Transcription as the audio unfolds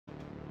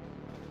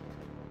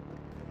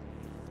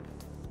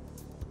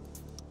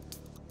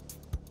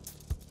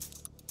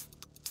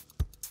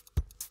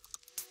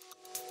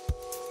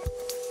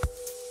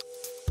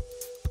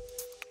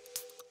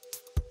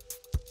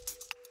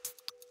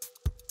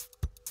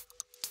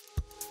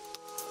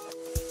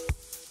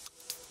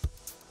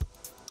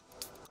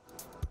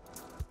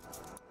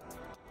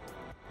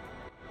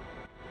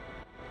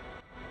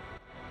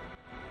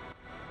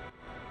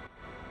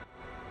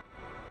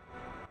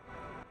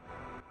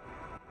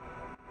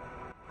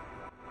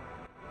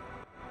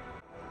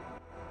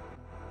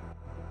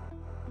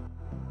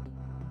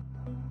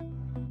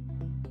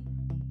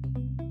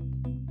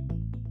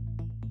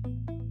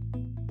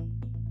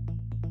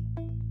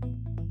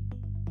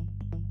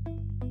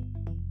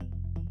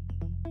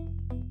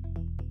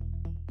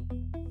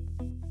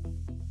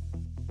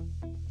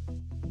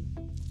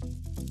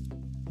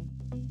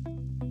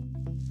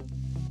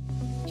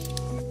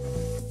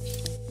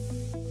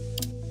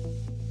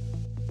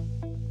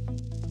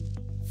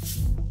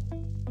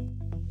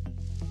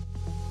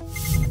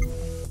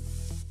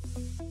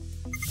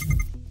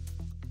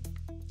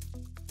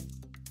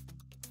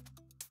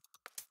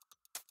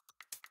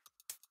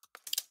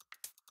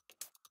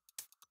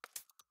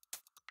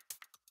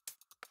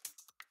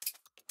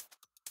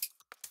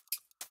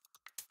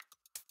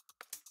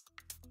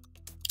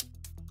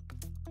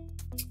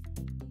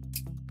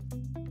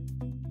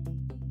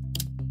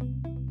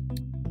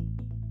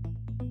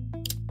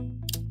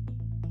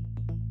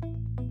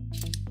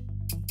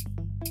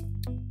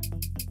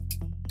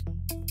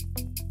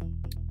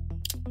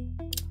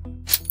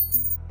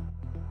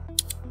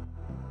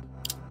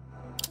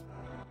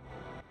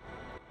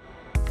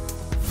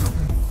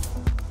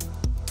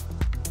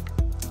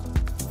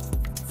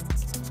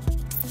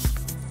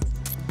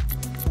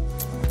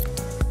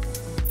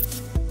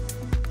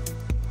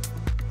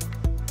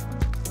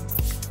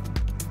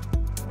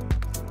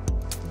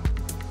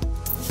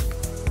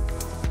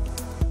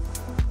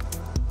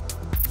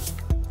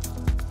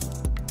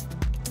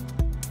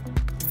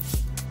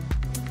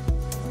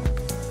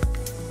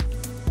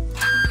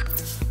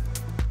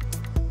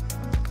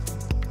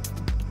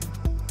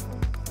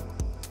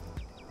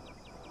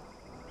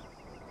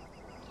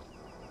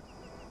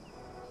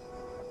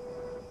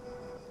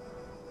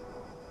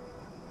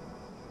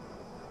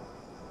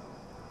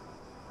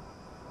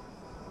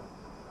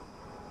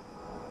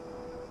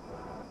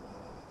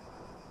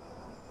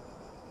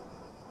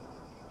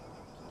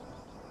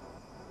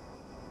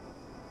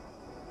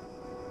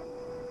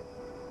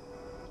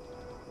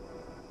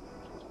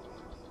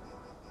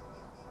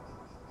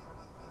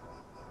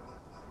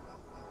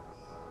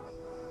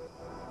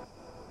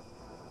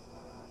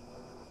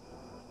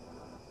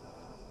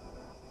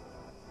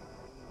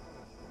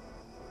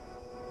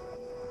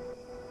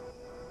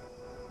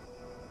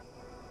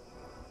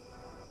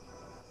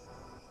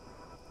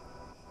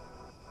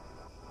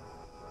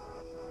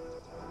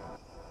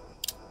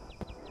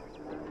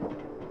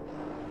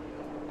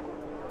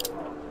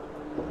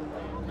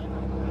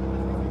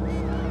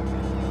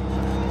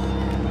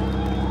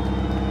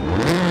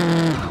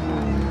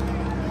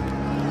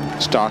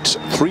starts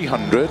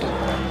 300,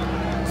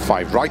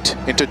 5 right,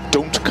 into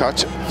don't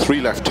cut,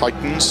 3 left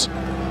tightens,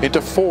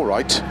 into 4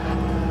 right,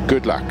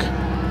 good luck.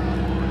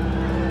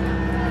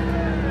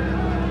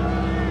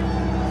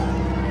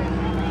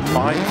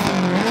 Five,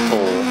 4,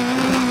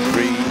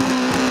 3,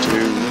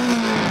 2,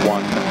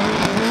 1,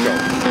 go.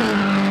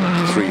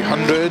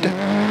 300,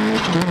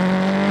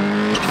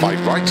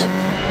 5 right,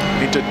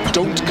 into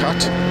don't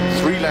cut,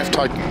 3 left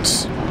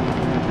tightens,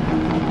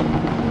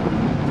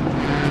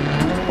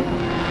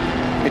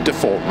 into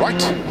 4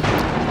 right,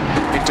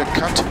 into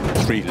cut,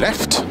 3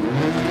 left,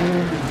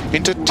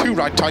 into 2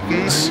 right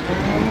tightens,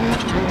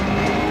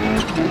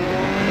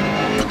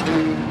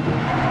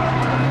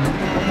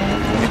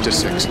 into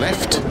 6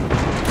 left,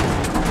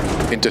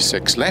 into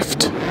 6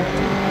 left,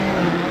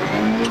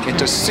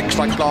 into 6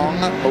 right long,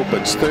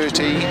 opens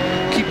 30,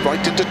 keep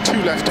right into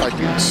 2 left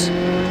tightens,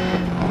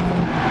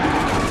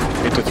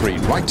 into 3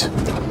 right,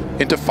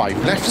 into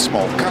 5 left,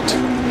 small cut,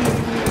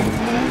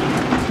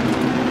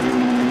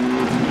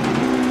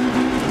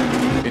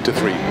 into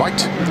 3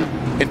 right,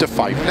 into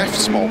 5 left,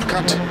 small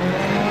cut,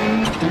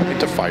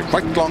 into 5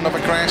 right long of a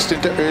crest,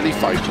 into early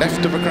 5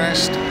 left of a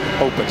crest,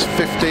 opens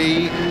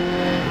 50,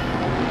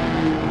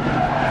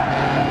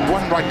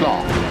 1 right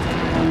long,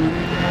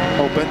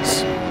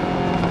 opens,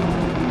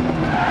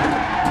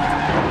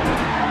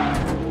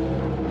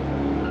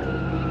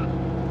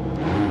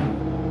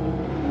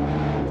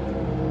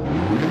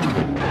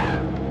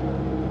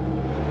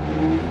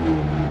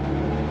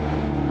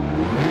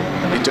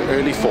 into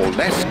early 4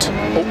 left,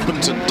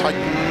 opens and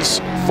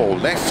tightens, 4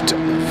 left,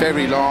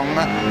 very long,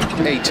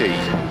 80.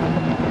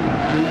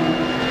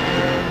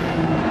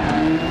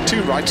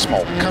 2 right,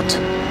 small cut,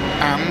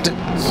 and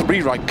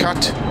 3 right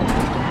cut,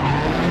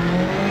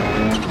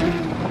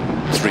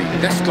 3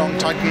 left long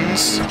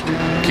tightens,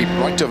 keep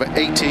right over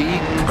 80,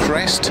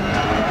 crest,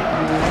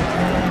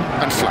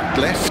 and flat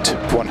left,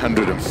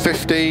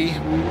 150.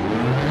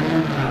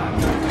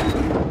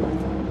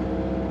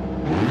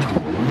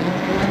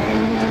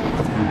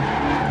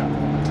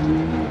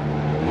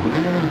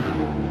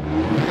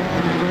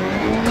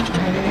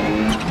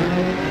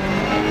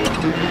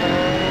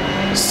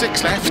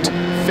 6 left,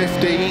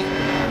 50,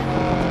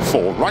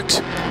 4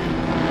 right,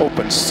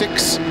 open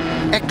 6,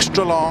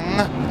 extra long,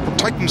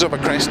 tightens over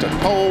crest and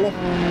pole,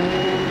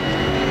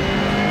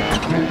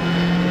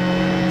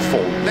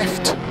 4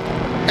 left,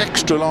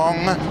 extra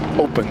long,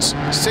 opens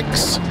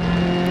 6,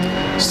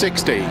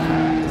 60.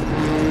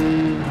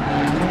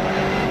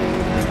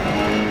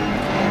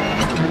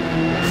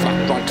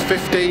 Flat right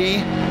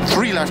 50,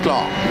 3 left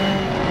long.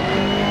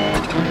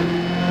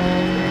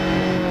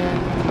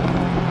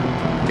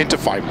 Into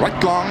 5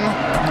 right long,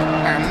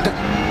 and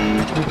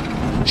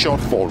short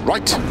 4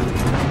 right,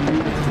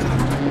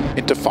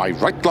 into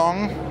 5 right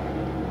long,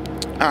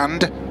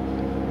 and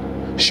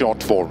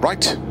short 4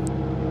 right,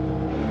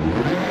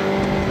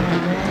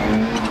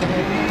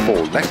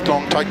 4 left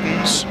long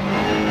tightens,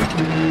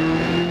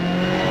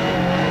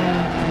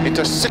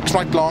 into 6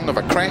 right long of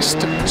a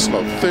crest,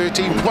 slow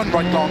 30, 1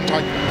 right long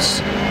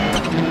tightens,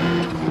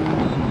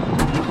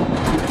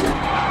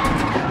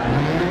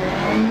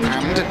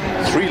 and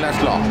 3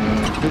 left long,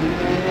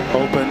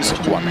 opens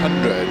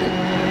 100,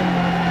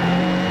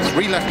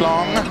 3 left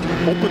long,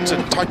 opens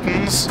and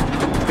tightens,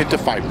 into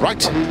 5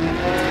 right,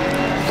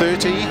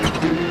 30,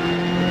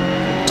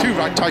 2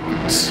 right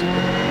tightens,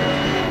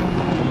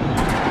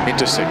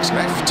 into 6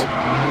 left,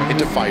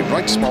 into 5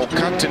 right, small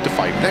cut, into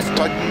 5 left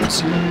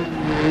tightens,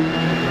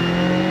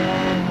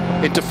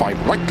 into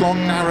 5 right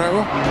long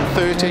narrow,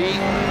 30,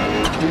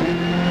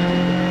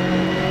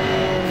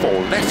 4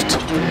 left,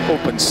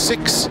 open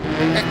 6,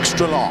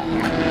 extra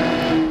long,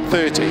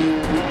 30,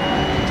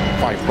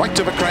 5 right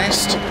of a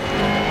crest,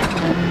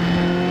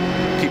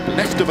 keep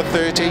left of a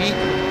 30,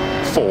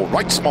 4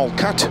 right small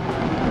cut,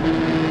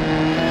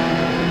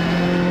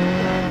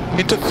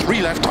 into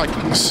 3 left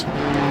tightens,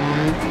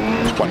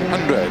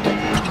 100,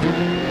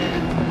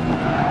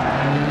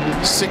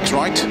 6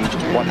 right,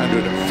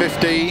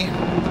 150,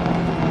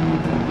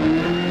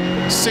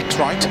 6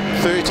 right,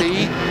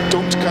 30,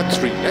 don't cut,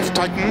 3 left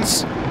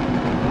tightens,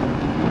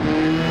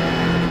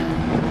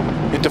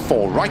 into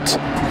 4 right,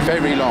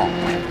 very long,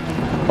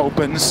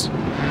 opens,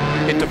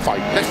 into 5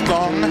 left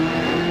long,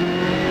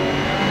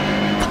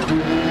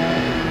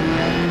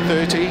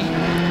 30,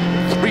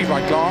 3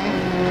 right long,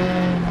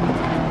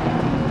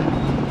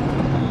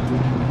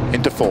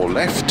 into 4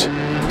 left,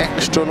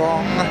 extra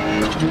long,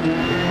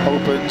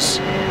 opens,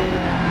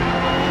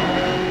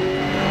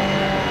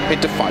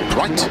 into 5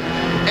 right,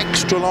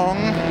 extra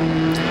long,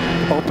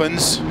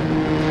 opens,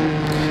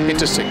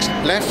 into 6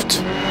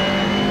 left,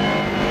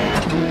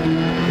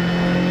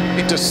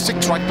 into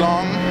 6 right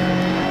long,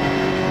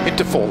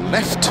 into 4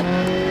 left,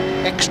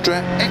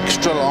 extra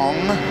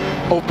long,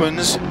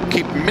 opens,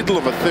 keep middle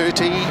of a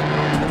 30,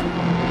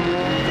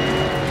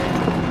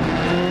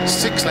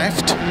 6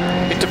 left,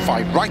 into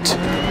 5 right,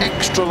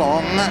 extra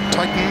long,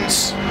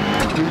 tightens,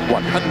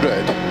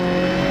 100,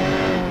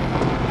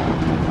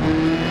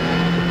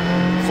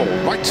 4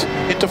 right,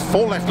 into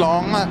 4 left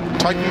long,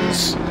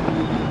 tightens,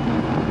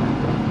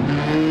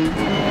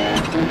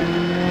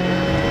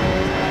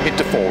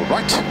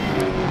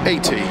 right,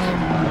 80.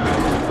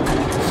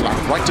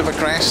 Flat right of a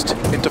crest,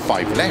 into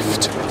 5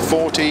 left,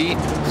 40,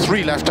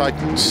 3 left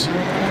tightens.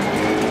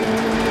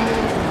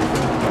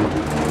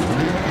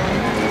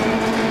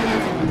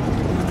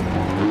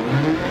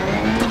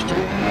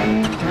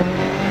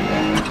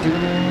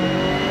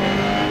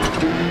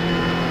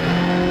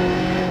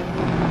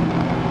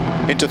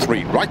 Into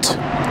 3 right,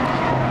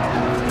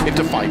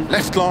 into 5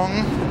 left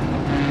long,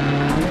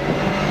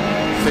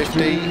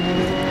 50,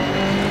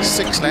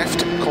 6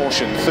 left,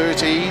 caution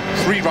 30,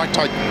 3 right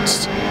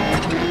tightens,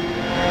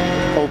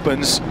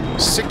 opens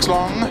 6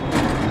 long,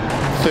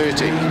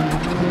 30,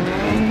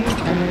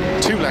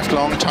 2 left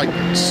long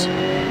tightens,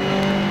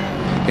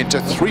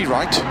 into 3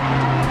 right,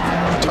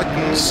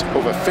 tightens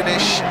over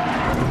finish,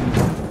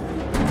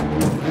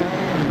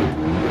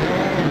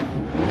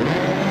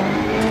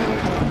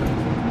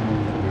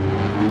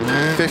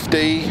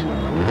 50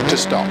 to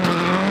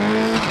stop.